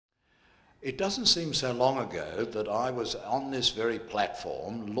It doesn't seem so long ago that I was on this very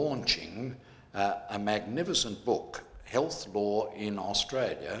platform launching a magnificent book, Health Law in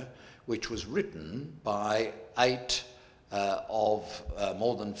Australia, which was written by 8 of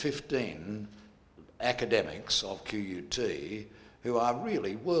more than 15 academics of QUT who are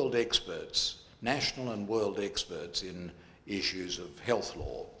really world experts, national and world experts in issues of health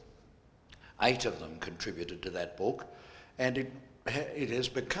law. 8 of them contributed to that book, and it has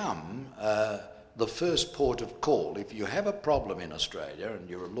become the first port of call. If you have a problem in Australia and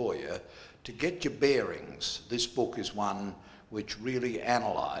you're a lawyer, to get your bearings, this book is one which really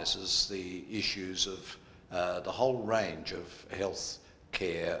analyses the issues of the whole range of health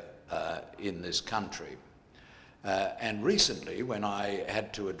care in this country. And recently, when I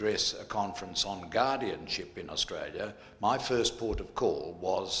had to address a conference on guardianship in Australia, my first port of call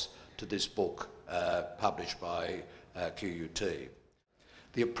was to this book published by QUT.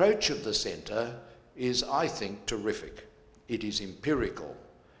 The approach of the centre is, I think, terrific. It is empirical.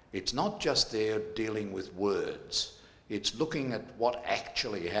 It's not just there dealing with words. It's looking at what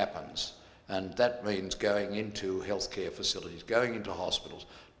actually happens, and that means going into healthcare facilities, going into hospitals,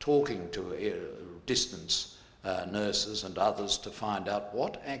 talking to distance nurses and others to find out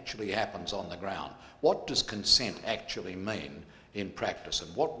what actually happens on the ground. What does consent actually mean in practice,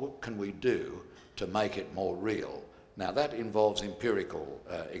 and what can we do to make it more real? Now that involves empirical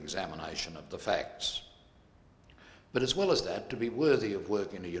examination of the facts. But as well as that, to be worthy of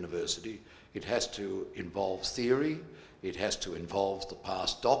work in a university, it has to involve theory, it has to involve the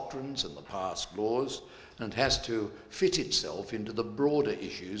past doctrines and the past laws, and it has to fit itself into the broader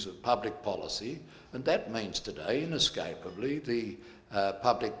issues of public policy, and that means today, inescapably, the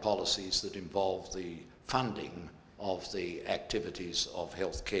public policies that involve the funding of the activities of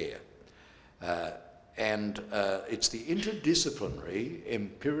healthcare. And it's the interdisciplinary,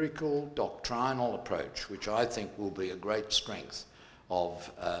 empirical, doctrinal approach which I think will be a great strength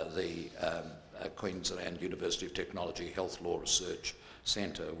of the Queensland University of Technology Health Law Research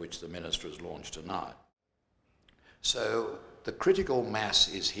Centre, which the Minister has launched tonight. So the critical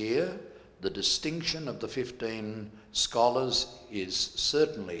mass is here. The distinction of the 15 scholars is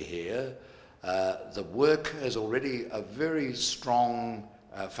certainly here. The work has already a very strong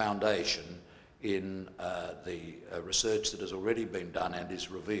foundation in the research that has already been done and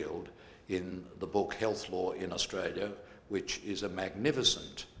is revealed in the book Health Law in Australia, which is a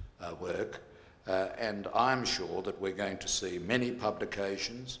magnificent work, and I'm sure that we're going to see many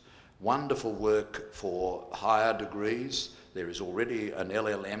publications, wonderful work for higher degrees. There is already an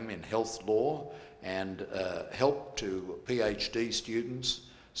LLM in health law, and help to PhD students,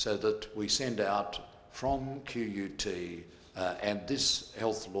 so that we send out from QUT and this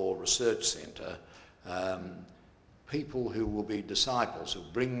Health Law Research Centre people who will be disciples, who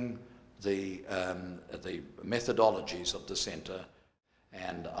bring the methodologies of the centre.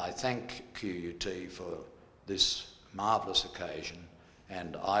 And I thank QUT for this marvellous occasion,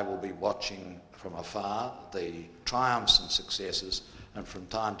 and I will be watching from afar the triumphs and successes, and from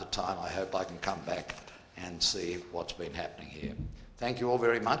time to time I hope I can come back and see what's been happening here. Thank you all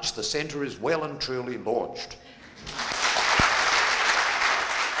very much. The centre is well and truly launched.